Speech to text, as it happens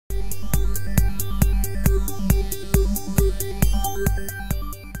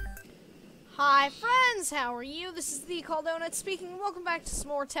Hi friends, how are you? This is the Chaldonut speaking. Welcome back to some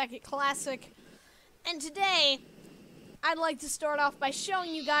more Tekkit Classic. And today, I'd like to start off by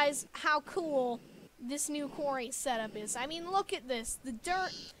showing you guys how cool this new quarry setup is. I mean, look at this. The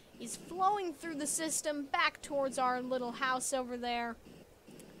dirt is flowing through the system back towards our little house over there.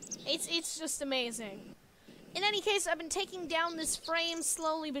 It's just amazing. In any case, I've been taking down this frame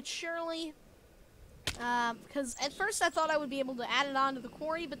slowly but surely. Because at first I thought I would be able to add it onto the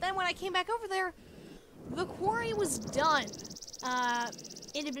quarry, but then when I came back over there, the quarry was done.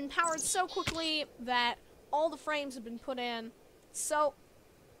 It had been powered so quickly that all the frames had been put in. So,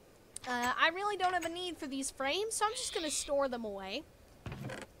 I really don't have a need for these frames, so I'm just going to store them away.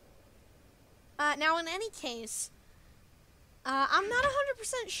 Now, in any case, I'm not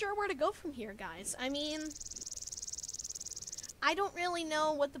 100% sure where to go from here, guys. I mean, I don't really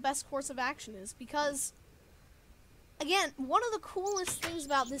know what the best course of action is, because, again, one of the coolest things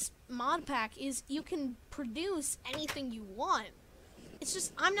about this mod pack is you can produce anything you want. It's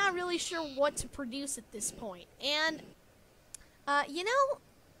just, I'm not really sure what to produce at this point. And, you know,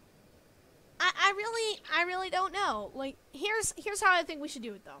 I really don't know. Like, here's how I think we should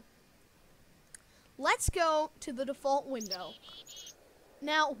do it, though. Let's go to the default window.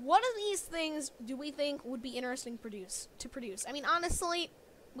 Now, what of these things do we think would be interesting to produce? I mean, honestly,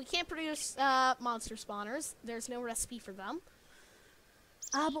 we can't produce monster spawners. There's no recipe for them.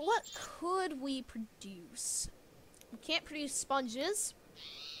 But what could we produce? We can't produce sponges.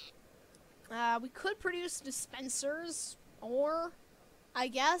 We could produce dispensers, or, I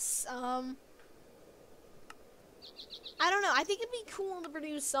guess, I don't know. I think it'd be cool to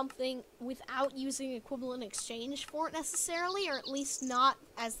produce something without using equivalent exchange for it necessarily, or at least not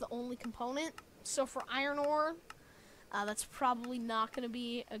as the only component. So for iron ore, that's probably not going to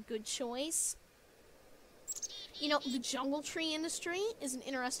be a good choice. You know, the jungle tree industry is an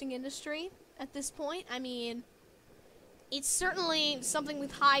interesting industry at this point. I mean, it's certainly something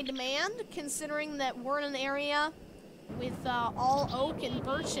with high demand, considering that we're in an area with all oak and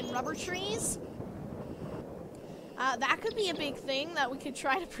birch and rubber trees. That could be a big thing that we could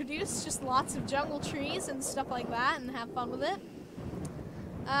try to produce, just lots of jungle trees and stuff like that, and have fun with it.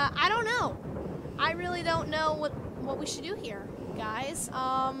 I don't know. I really don't know what we should do here, guys.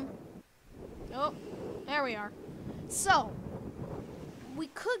 Oh, there we are. So, we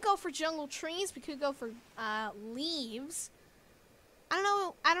could go for jungle trees. We could go for leaves.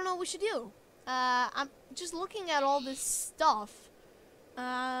 I don't know what we should do. I'm just looking at all this stuff.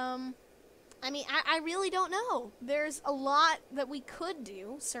 I mean, I really don't know. There's a lot that we could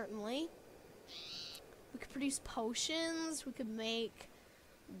do, certainly. We could produce potions. We could make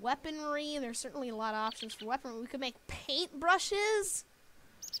weaponry. There's certainly a lot of options for weaponry. We could make paintbrushes.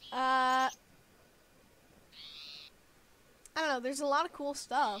 I don't know. There's a lot of cool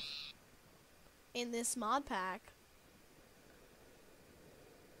stuff in this mod pack.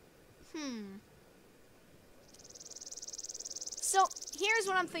 So, here's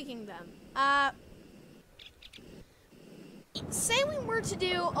what I'm thinking then. Say we were to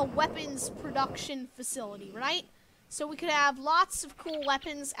do a weapons production facility, right? So we could have lots of cool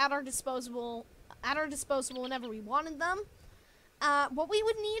weapons at our disposal whenever we wanted them. What we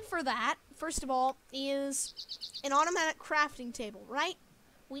would need for that, first of all, is an automatic crafting table, right?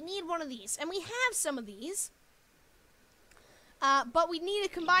 We need one of these, and we have some of these. But we need to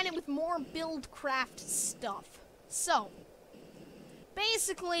combine it with more BuildCraft stuff. So,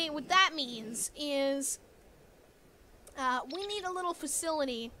 basically, what that means is we need a little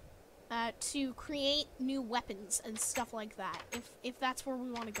facility to create new weapons and stuff like that, if that's where we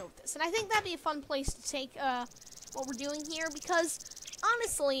want to go with this. And I think that'd be a fun place to take what we're doing here, because,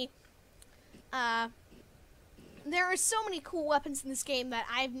 honestly, there are so many cool weapons in this game that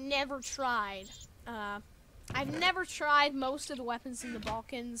I've never tried. I've never tried most of the weapons in the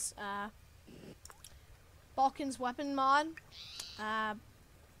Balkans weapon mod.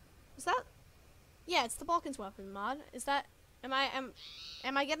 Is that? Yeah, it's the Balkans weapon mod. Is that? Am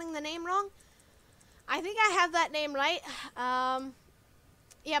I getting the name wrong? I think I have that name right.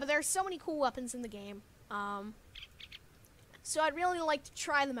 Yeah, but there are so many cool weapons in the game. So I'd really like to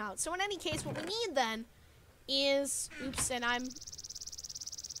try them out. So in any case, what we need then is, oops, and I'm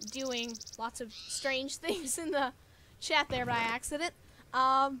doing lots of strange things in the chat there by accident.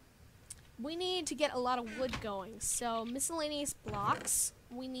 We need to get a lot of wood going. So, miscellaneous blocks.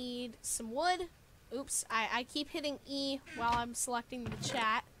 We need some wood. Oops, I keep hitting E while I'm selecting the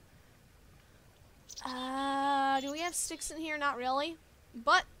chat. Do we have sticks in here? Not really.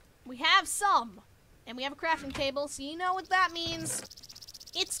 But, we have some. And we have a crafting table, so you know what that means.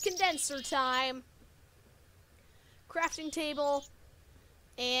 It's condenser time. Crafting table.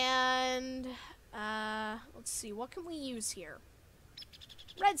 And, let's see, what can we use here?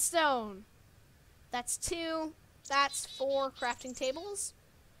 Redstone. That's 2. That's 4 crafting tables.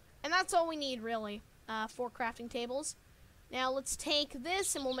 And that's all we need, really. 4 crafting tables. Now, let's take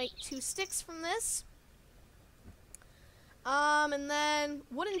this, and we'll make 2 sticks from this. And then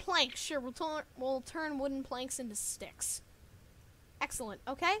wooden planks. Sure, we'll turn wooden planks into sticks. Excellent.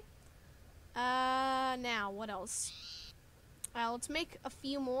 Okay. Now, what else? Let's make a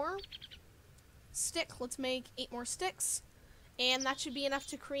few more. Let's make 8 more sticks. And that should be enough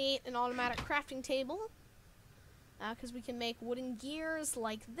to create an automatic crafting table. Because we can make wooden gears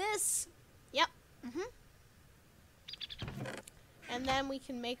like this. Yep. And then we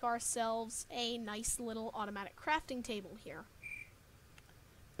can make ourselves a nice little automatic crafting table here.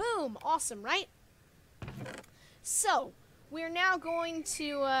 Boom! Awesome, right? So, we're now going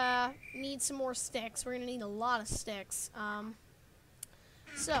to need some more sticks. We're going to need a lot of sticks.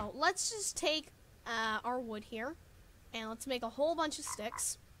 So, let's just take our wood here. And let's make a whole bunch of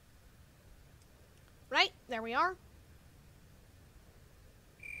sticks. Right? There we are.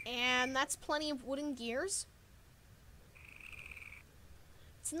 And that's plenty of wooden gears.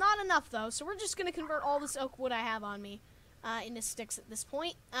 It's not enough, though, so we're just going to convert all this oak wood I have on me into sticks at this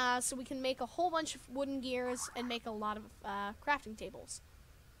point, so we can make a whole bunch of wooden gears and make a lot of crafting tables.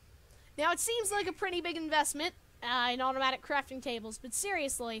 Now, it seems like a pretty big investment in automatic crafting tables, but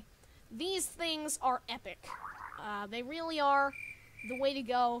seriously, these things are epic. They really are the way to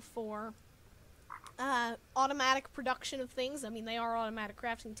go for automatic production of things. I mean, they are automatic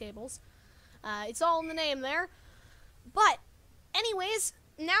crafting tables. It's all in the name there. But, anyways,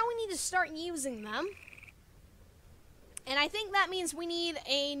 now we need to start using them. And I think that means we need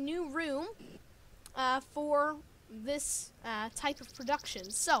a new room for this type of production.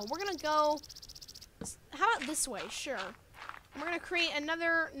 So, we're going to go... How about this way? Sure. We're going to create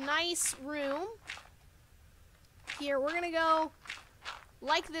another nice room. Here, we're going to go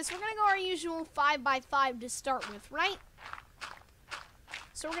like this. We're going to go our usual 5x5 to start with, right?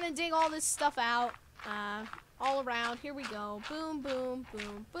 So we're going to dig all this stuff out all around. Here we go. Boom, boom,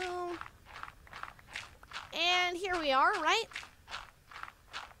 boom, boom. And here we are, right?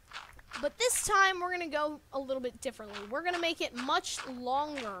 But this time, we're going to go a little bit differently. We're going to make it much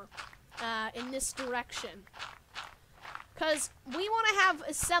longer in this direction. Because we want to have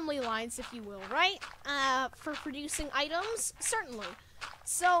assembly lines, if you will, right? For producing items, certainly.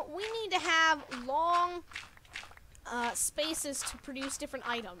 So we need to have long spaces to produce different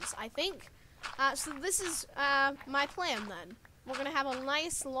items, I think. So this is my plan, then. We're going to have a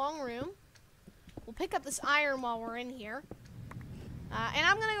nice long room. We'll pick up this iron while we're in here. And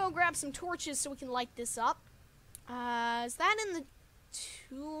I'm going to go grab some torches so we can light this up. Is that in the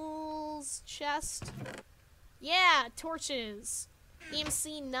tools chest? Yeah, torches.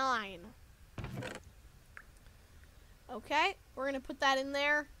 EMC 9. Okay, we're going to put that in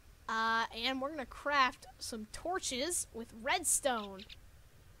there. And we're going to craft some torches with redstone.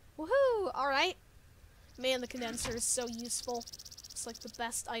 Woohoo! Alright. Man, the condenser is so useful. It's like the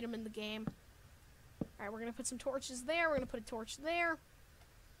best item in the game. Alright, we're going to put some torches there. We're going to put a torch there.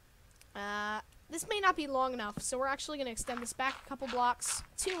 This may not be long enough, so we're actually going to extend this back a couple blocks.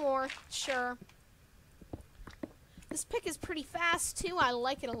 2 more, sure. This pick is pretty fast, too. I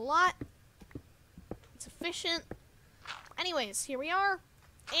like it a lot. It's efficient. Anyways, here we are.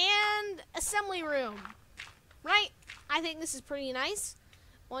 And assembly room. Right? I think this is pretty nice.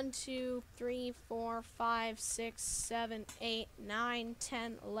 1, 2, 3, 4, 5, 6, 7, 8, 9,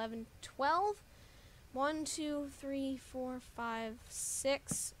 10, 11, 12. 1, 2, 3, 4, 5,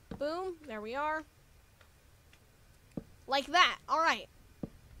 6. Boom. There we are. Like that. Alright.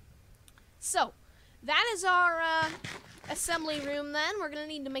 So, that is our assembly room then. We're going to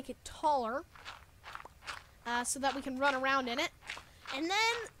need to make it taller so that we can run around in it. And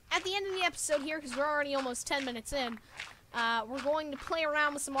then, at the end of the episode here, because we're already almost 10 minutes in, we're going to play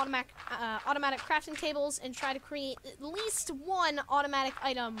around with some automatic crafting tables and try to create at least one automatic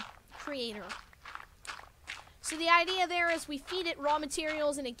item creator. So the idea there is we feed it raw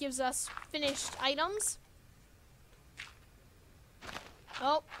materials and it gives us finished items.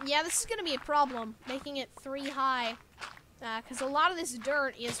 Oh, yeah, this is going to be a problem, making it 3 high. Because a lot of this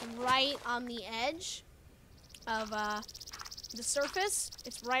dirt is right on the edge of the surface.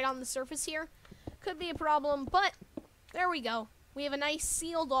 It's right on the surface here. Could be a problem, but there we go. We have a nice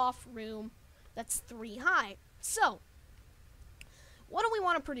sealed off room that's 3 high. So, what do we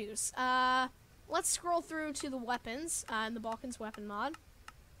want to produce? Let's scroll through to the weapons in the Balkans weapon mod.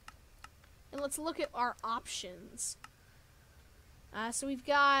 And let's look at our options. So we've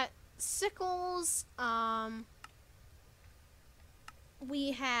got sickles,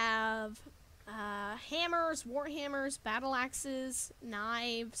 we have hammers, war hammers, battle axes,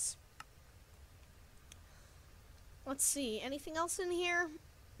 knives. Let's see, anything else in here?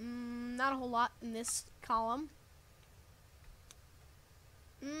 Not a whole lot in this column.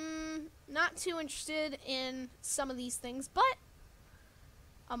 Not too interested in some of these things, but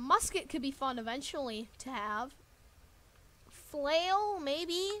a musket could be fun eventually to have. Flail,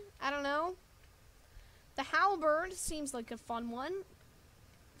 maybe? I don't know. The halberd seems like a fun one.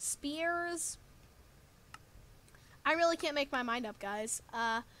 Spears. I really can't make my mind up, guys.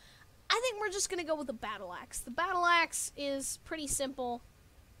 I think we're just gonna go with the battle axe. The battle axe is pretty simple,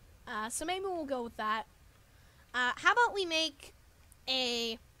 so maybe we'll go with that. How about we make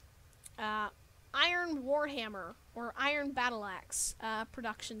a iron warhammer or iron battle axe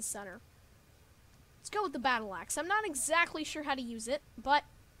production center? Let's go with the battle axe. I'm not exactly sure how to use it, but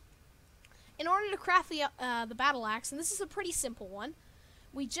in order to craft the battle axe, and this is a pretty simple one,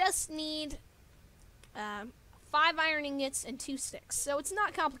 we just need 5 iron ingots and 2 sticks. So it's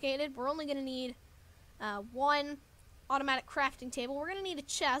not complicated. We're only going to need 1 automatic crafting table. We're going to need a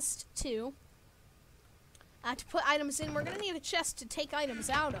chest, too, to put items in. We're going to need a chest to take items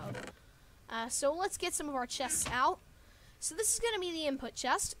out of. So let's get some of our chests out. So this is going to be the input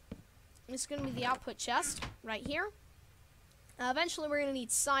chest. This is going to be the output chest right here. Eventually we're going to need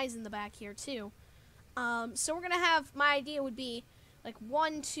size in the back here, too. So we're going to have, my idea would be like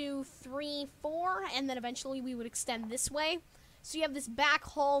 1, 2, 3, 4, and then eventually we would extend this way. So you have this back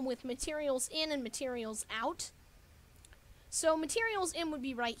hall with materials in and materials out. So materials in would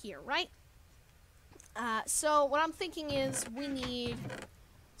be right here, right? So what I'm thinking is we need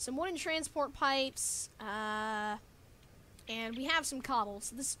some wooden transport pipes, and we have some cobble,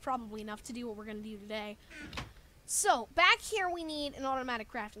 so this is probably enough to do what we're going to do today. So back here we need an automatic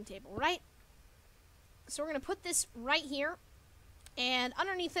crafting table, right? So we're going to put this right here. And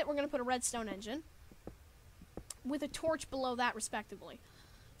underneath it, we're going to put a redstone engine with a torch below that, respectively.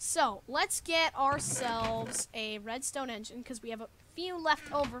 So, let's get ourselves a redstone engine, because we have a few left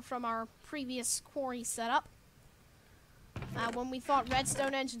over from our previous quarry setup. When we thought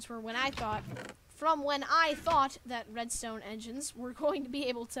redstone engines were when I thought that redstone engines were going to be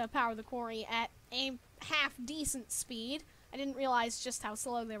able to power the quarry at a half-decent speed. I didn't realize just how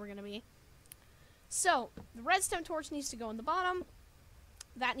slow they were going to be. So, the redstone torch needs to go in the bottom.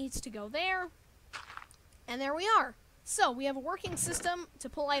 That needs to go there. And there we are. So, we have a working system to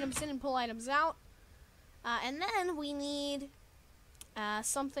pull items in and pull items out. And then we need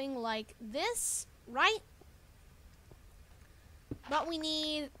something like this, right? But we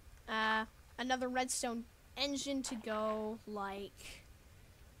need another redstone engine to go like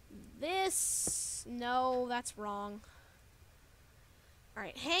this. No, that's wrong.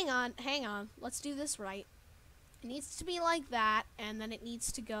 Alright, hang on. Let's do this right. It needs to be like that, and then it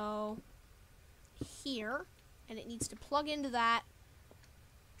needs to go here, and it needs to plug into that.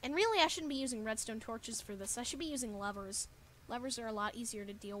 And really, I shouldn't be using redstone torches for this. I should be using levers. Levers are a lot easier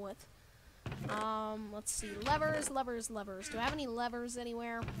to deal with. Let's see. Levers. Do I have any levers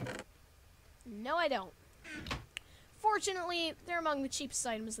anywhere? No, I don't. Fortunately, they're among the cheapest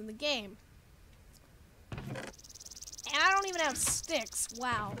items in the game. And I don't even have sticks.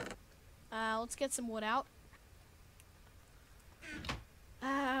 Wow. Let's get some wood out.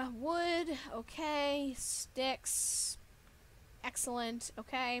 Wood. Okay. Sticks. Excellent.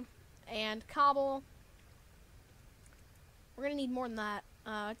 Okay. And cobble. We're gonna need more than that.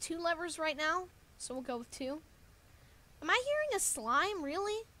 2 levers right now, so we'll go with 2. Am I hearing a slime?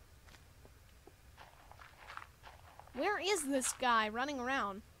 Really? Where is this guy running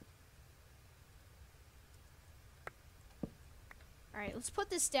around? Alright, let's put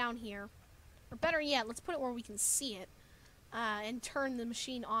this down here. Or better yet, let's put it where we can see it. And turn the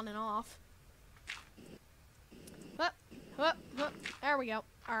machine on and off. There we go.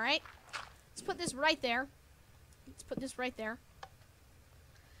 Alright. Let's put this right there.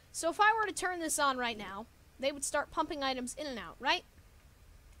 So if I were to turn this on right now, they would start pumping items in and out, right?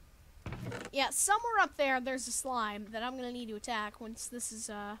 Yeah, somewhere up there, there's a slime that I'm gonna need to attack once this is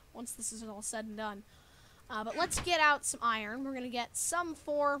all said and done. But let's get out some iron. We're gonna get some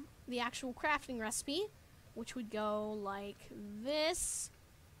for the actual crafting recipe, which would go like this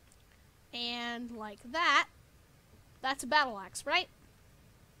and like that. That's a battle axe, right?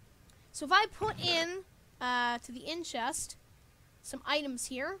 So if I put in to the in chest some items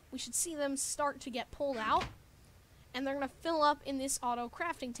here, we should see them start to get pulled out, and they're gonna fill up in this auto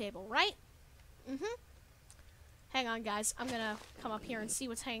crafting table, right? Hang on, guys. I'm gonna come up here and see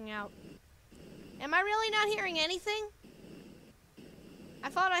what's hanging out. Am I really not hearing anything? I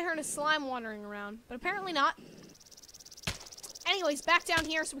thought I heard a slime wandering around, but apparently not. anyways, back down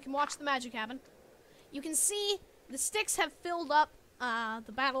here so we can watch the magic happen. You can see the sticks have filled up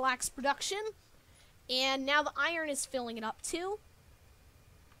the battle axe production, and now the iron is filling it up too.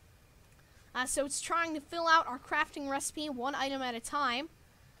 So it's trying to fill out our crafting recipe one item at a time.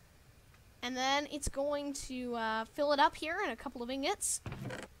 And then it's going to fill it up here in a couple of ingots.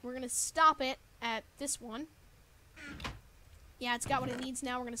 We're going to stop it at this one. Yeah, it's got what it needs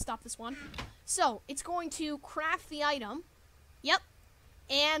now. We're going to stop this one. So, it's going to craft the item. Yep.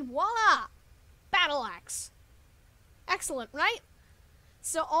 And voila! Battle axe. Excellent, right?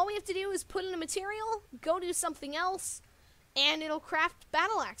 So, all we have to do is put in a material, go do something else, and it'll craft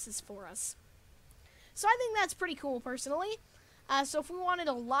battle axes for us. So, I think that's pretty cool, personally. So if we wanted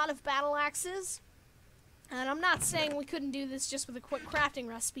a lot of battle axes, and I'm not saying we couldn't do this just with a quick crafting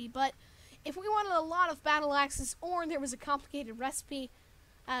recipe, but if we wanted a lot of battle axes, or there was a complicated recipe,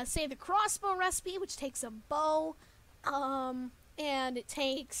 say the crossbow recipe, which takes a bow, and it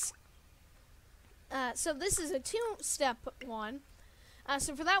takes, so this is a 2-step one,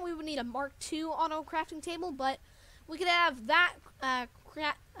 so for that we would need a Mark II auto crafting table, but we could have that,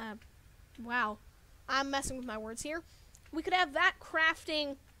 wow, I'm messing with my words here. We could have that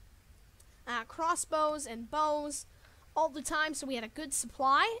crafting crossbows and bows all the time so we had a good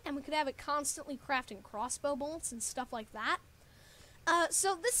supply, and we could have it constantly crafting crossbow bolts and stuff like that.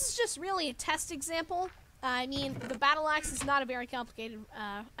 So this is just really a test example. I mean, the battle axe is not a very complicated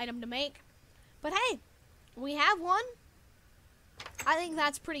item to make, but hey, we have one. I think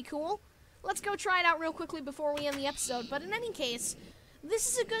that's pretty cool. Let's go try it out real quickly before we end the episode, but in any case,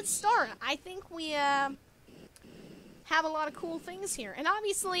 this is a good start. I think we have a lot of cool things here. And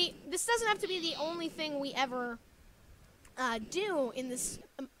obviously, this doesn't have to be the only thing we ever do in this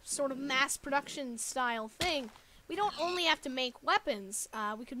sort of mass production style thing. We don't only have to make weapons.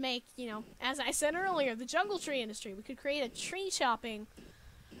 We could make, you know, as I said earlier, the jungle tree industry. We could create a tree chopping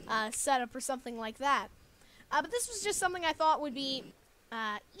setup or something like that. But this was just something I thought would be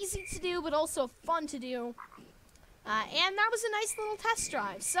easy to do, but also fun to do. And that was a nice little test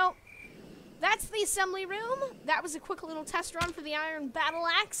drive. So, that's the assembly room. That was a quick little test run for the iron battle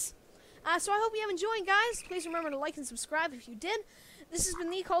axe. So I hope you have enjoyed, guys. Please remember to like and subscribe if you did. This has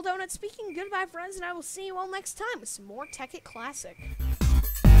been the Chaldonut speaking. Goodbye, friends, and I will see you all next time with some more Tekkit Classic.